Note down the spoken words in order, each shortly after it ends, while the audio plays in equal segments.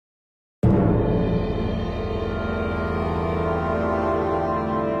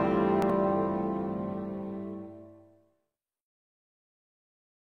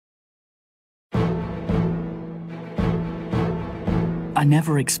I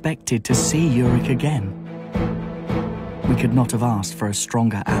never expected to see Yurik again. We could not have asked for a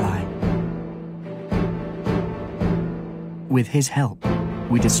stronger ally. With his help,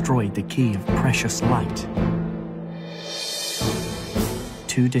 we destroyed the key of precious light.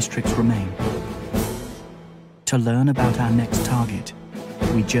 2 districts remain. To learn about our next target,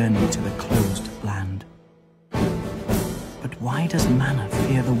 we journey to the closed land. But why does Mana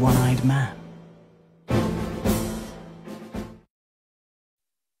fear the one-eyed man?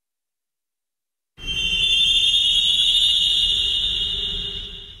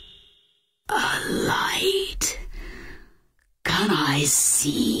 A light? Can I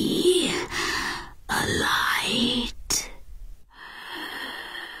see a light?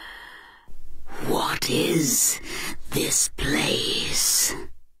 What is this place?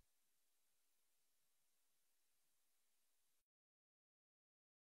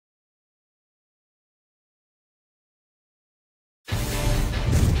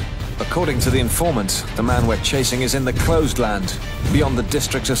 According to the informant, the man we're chasing is in the closed land, beyond the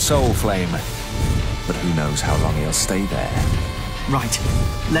district of Soulflame. But who knows how long he'll stay there. Right,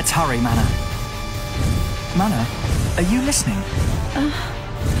 let's hurry, Mana. Mana, are you listening?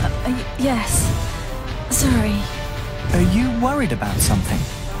 Yes. Sorry. Are you worried about something?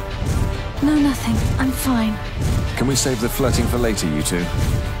 No, nothing. I'm fine. Can we save the flirting for later, you two?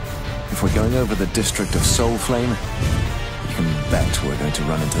 If we're going over the district of Soulflame, you can bet we're going to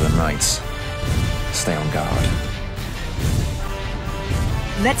run into the knights. Stay on guard.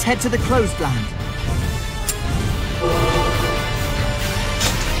 Let's head to the closed land.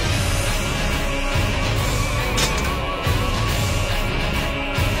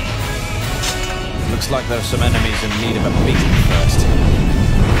 Looks like there are some enemies in need of a beating first.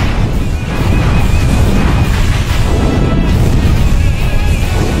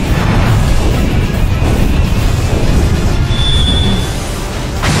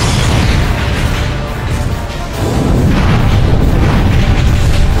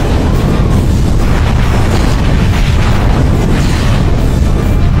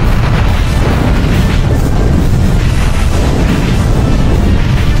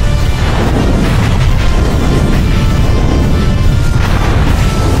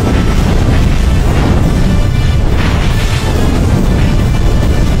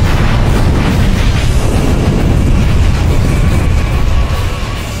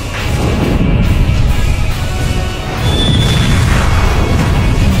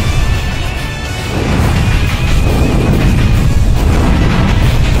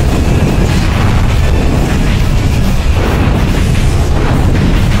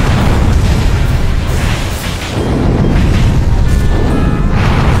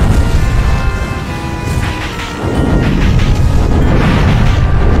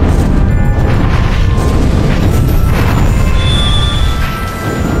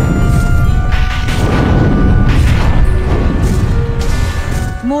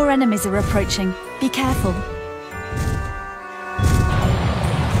 Enemies are approaching. Be careful.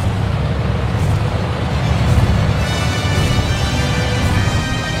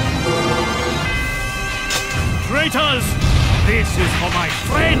 Traitors! This is for my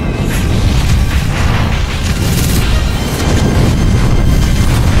friends!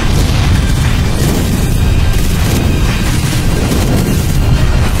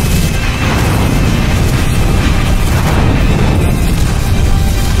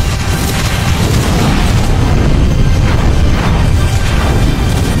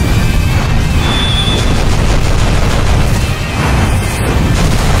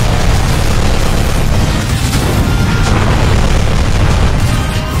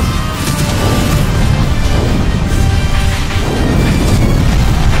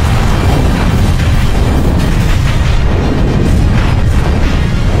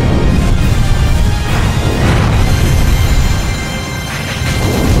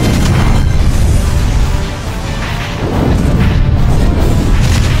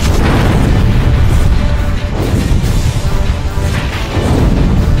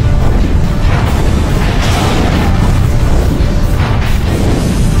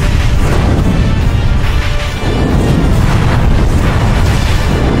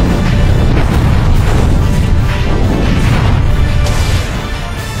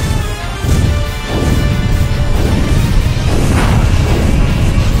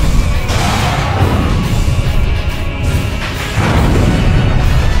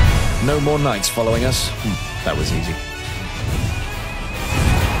 No more knights following us? That was easy.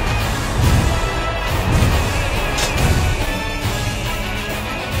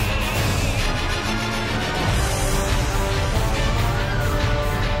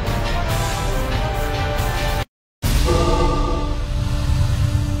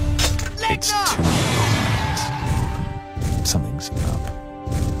 It's too late. Something's up.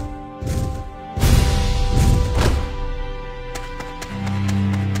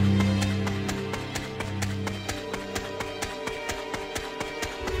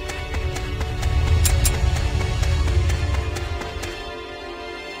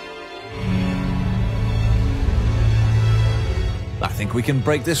 I think we can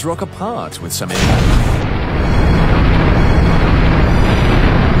break this rock apart with some impact.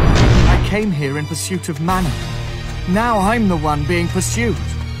 I came here in pursuit of mana. Now I'm the one being pursued.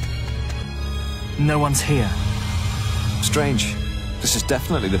 No one's here. Strange. This is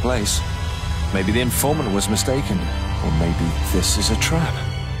definitely the place. Maybe the informant was mistaken. Or maybe this is a trap.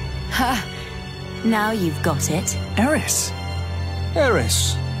 Ha! Now you've got it. Eris!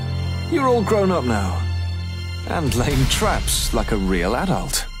 Eris, you're all grown up now. And laying traps like a real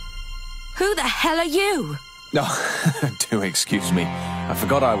adult. Who the hell are you? Oh, do excuse me. I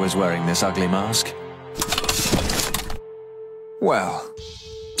forgot I was wearing this ugly mask. Well,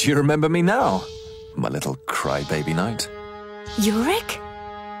 do you remember me now, my little crybaby knight? Yorick?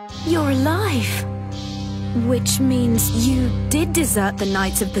 You're alive. Which means you did desert the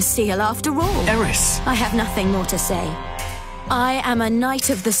Knights of the Seal after all. Eris! I have nothing more to say. I am a Knight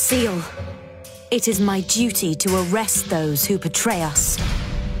of the Seal. It is my duty to arrest those who betray us.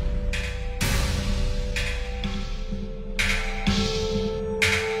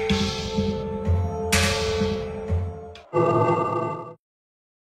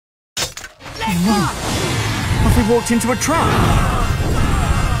 Have we walked into a trap?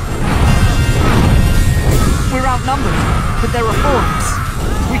 We're outnumbered, but there are four of us.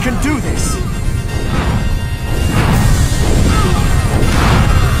 We can do this.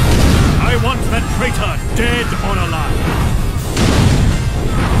 I want that traitor dead or alive.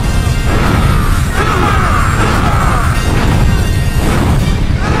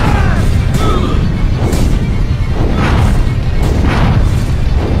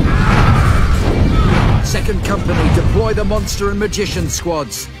 Second Company, deploy the monster and magician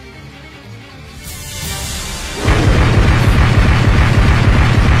squads.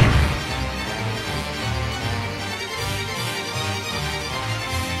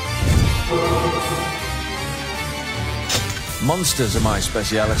 Monsters are my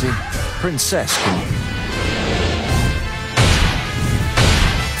speciality. Princess can...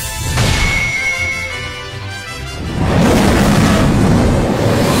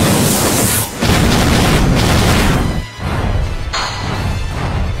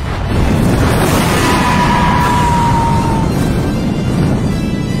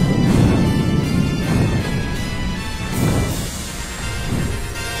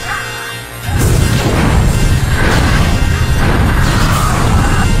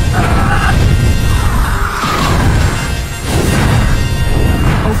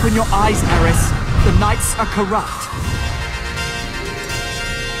 Open your eyes, Eris. The Knights are corrupt.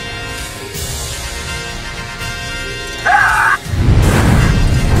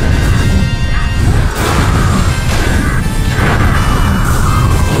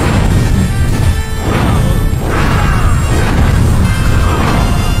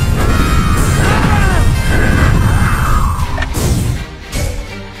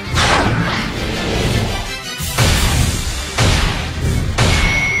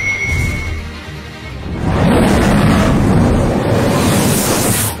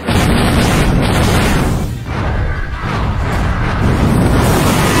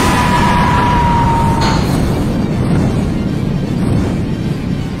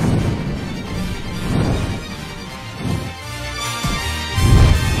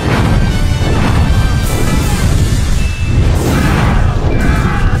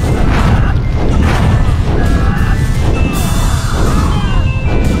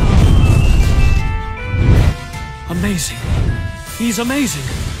 Amazing. He's amazing.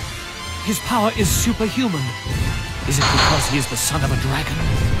 His power is superhuman. Is it because he is the son of a dragon?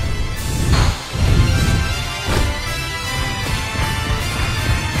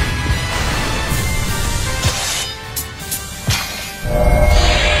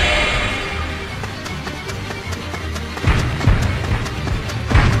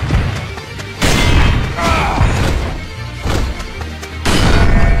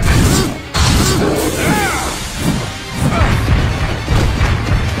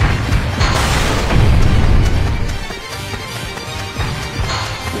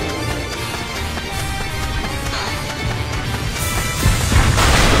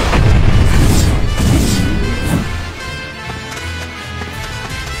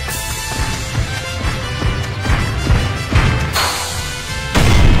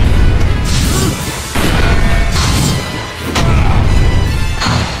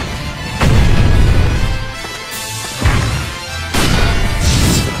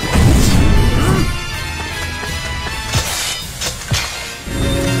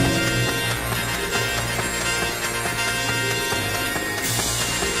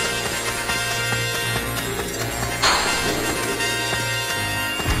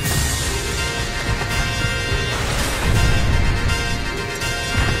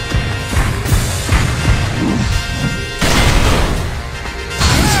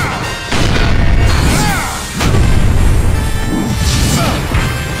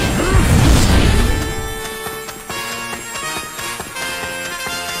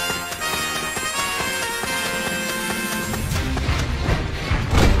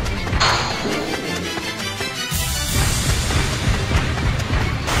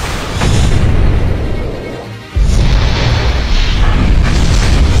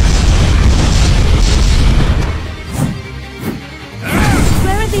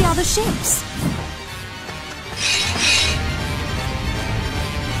 other ships.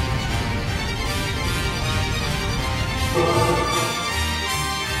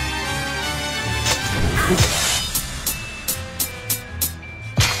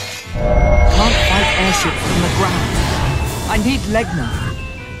 Can't fight airships from the ground. I need Legna.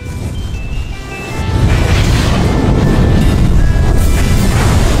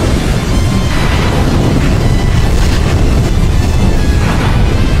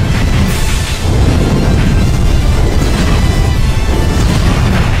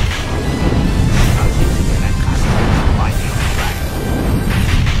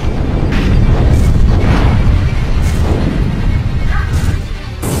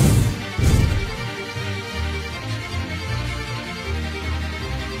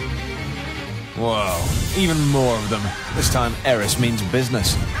 Whoa, even more of them. This time Eris means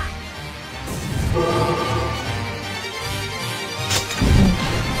business.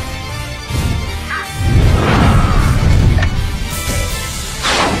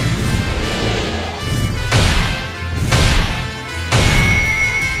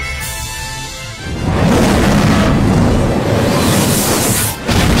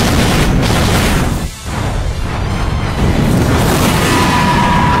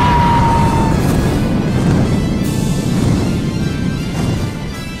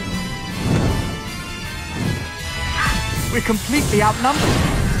 We're completely outnumbered.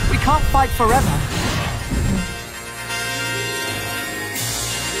 We can't fight forever.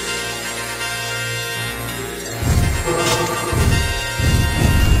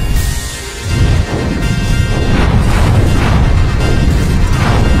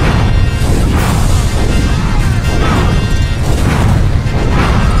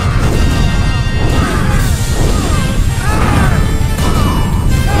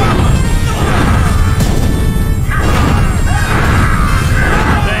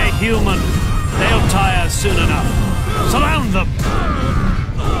 Human. They'll tire soon enough. Surround them!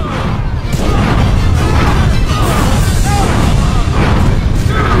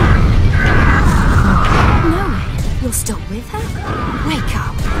 No, you're still with her? Wake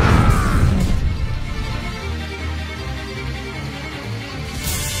up.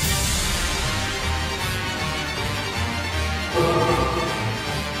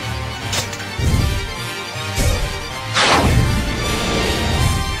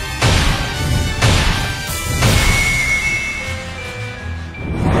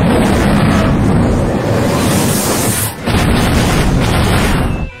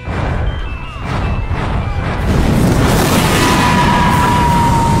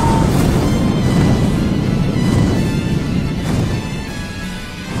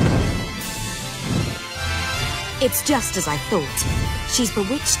 It's just as I thought. She's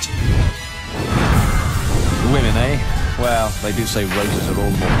bewitched you. Women, eh? Well, they do say roses are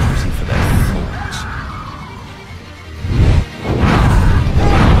all the more pretty for their thorns.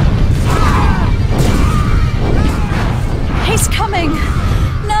 He's coming!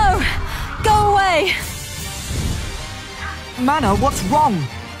 No! Go away! Mana, what's wrong?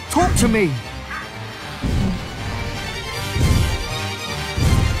 Talk to me!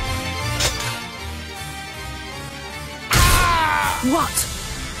 What?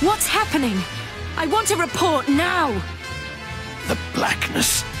 What's happening? I want a report now! The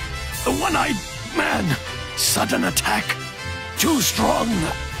blackness. The one-eyed man. Sudden attack. Too strong.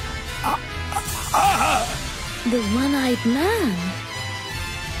 The one-eyed man?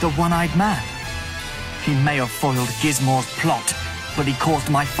 The one-eyed man. He may have foiled Gizmor's plot, but he caused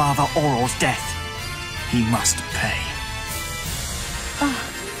my father Auror's death. He must pay.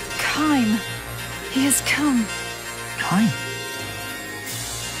 Kaim. He has come. Kaim?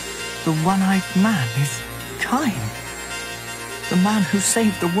 The one-eyed man is Kaim. The man who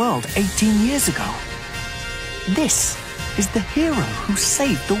saved the world 18 years ago. This is the hero who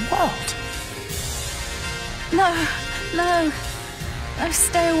saved the world. No, no. No,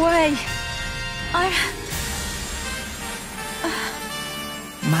 stay away.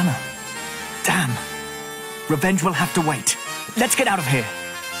 Mana. Damn. Revenge will have to wait. Let's get out of here.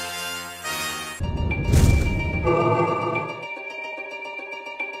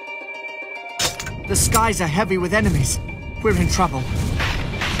 The skies are heavy with enemies. We're in trouble.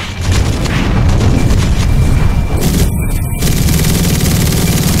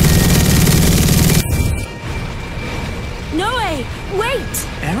 Noe! Wait!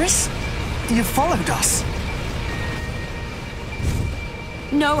 Eris? You followed us.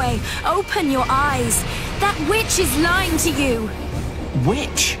 Noe, open your eyes. That witch is lying to you.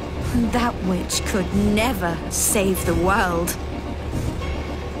 Witch? That witch could never save the world.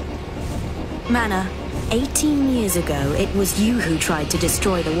 Mana, 18 years ago, it was you who tried to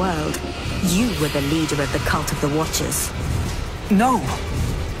destroy the world. You were the leader of the cult of the Watchers. No!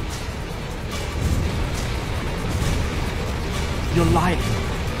 You're lying.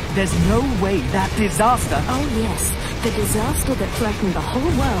 There's no way that disaster... Oh yes, the disaster that threatened the whole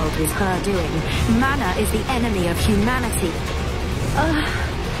world was her doing. Mana is the enemy of humanity.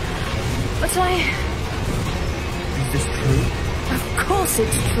 But Is this true? Of course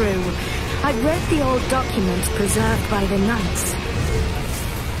it's true. I read the old documents preserved by the Knights.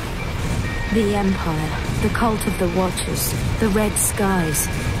 The Empire, the cult of the Watchers, the Red Skies.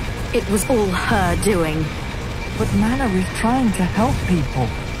 It was all her doing. But Mana is trying to help people.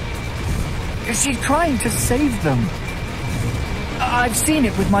 She's trying to save them. I've seen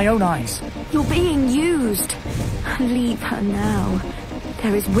it with my own eyes. You're being used. Leave her now.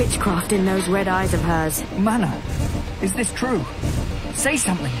 There is witchcraft in those red eyes of hers. Mana, is this true? Say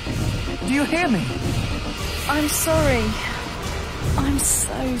something. Do you hear me? I'm sorry. I'm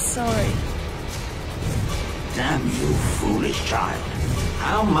so sorry. Damn you, foolish child.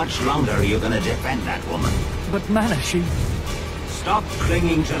 How much longer are you gonna defend that woman? But Mana, she... Stop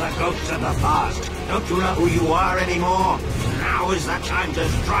clinging to the ghosts of the past. Don't you know who you are anymore? Now is the time to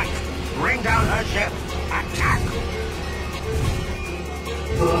strike. Bring down her ship. Attack!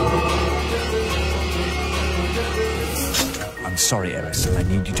 I'm sorry, Eris. I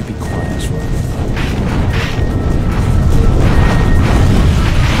need you to be quiet for a moment.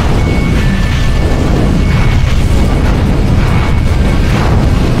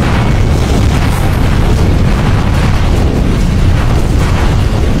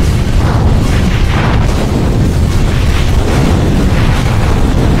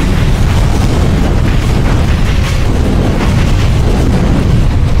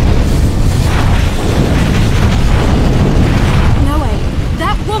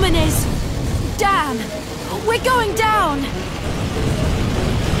 We're going down!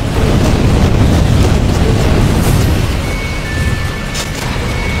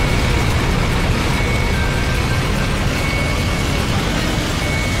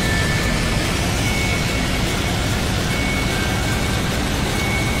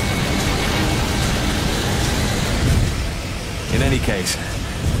 In any case,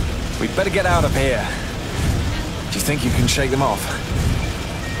 we'd better get out of here. Do you think you can shake them off?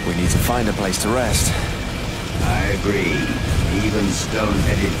 We need to find a place to rest. I agree. Even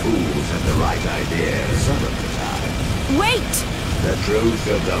stone-headed fools have the right idea some of the time. Wait! The truth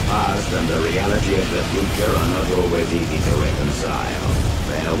of the past and the reality of the future are not always easy to reconcile.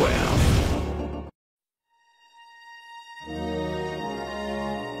 Farewell.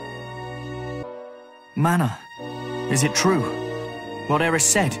 Mana, is it true? What Eris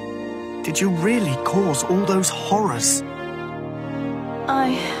said? Did you really cause all those horrors?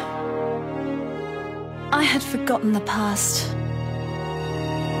 I had forgotten the past.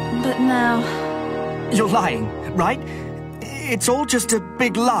 But now... You're lying, right? It's all just a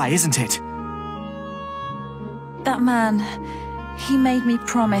big lie, isn't it? That man, he made me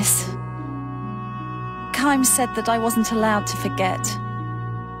promise. Kaim said that I wasn't allowed to forget.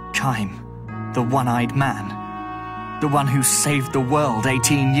 Kaim, the one-eyed man. The one who saved the world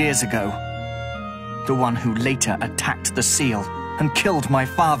 18 years ago. The one who later attacked the seal and killed my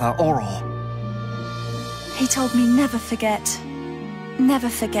father, Auror. He told me never forget. Never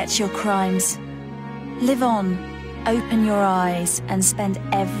forget your crimes. Live on, open your eyes, and spend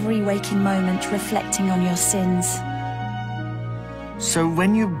every waking moment reflecting on your sins. So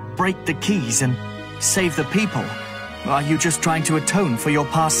when you break the keys and save the people, are you just trying to atone for your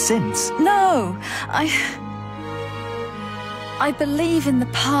past sins? No! I believe in the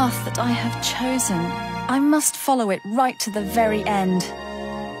path that I have chosen. I must follow it right to the very end.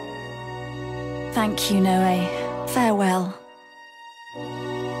 Thank you, Noe. Farewell.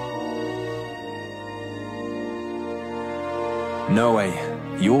 Noe,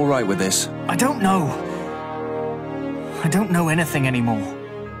 you all right with this? I don't know. I don't know anything anymore.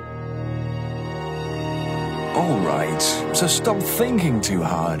 All right, so stop thinking too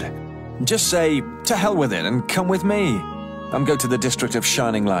hard. Just say, to hell with it and come with me. I'm going to the District of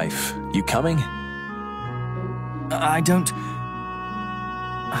Shining Life. You coming? I don't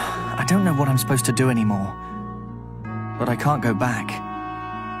know what I'm supposed to do anymore. But I can't go back.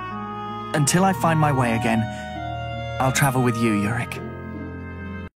 Until I find my way again, I'll travel with you, Yurik.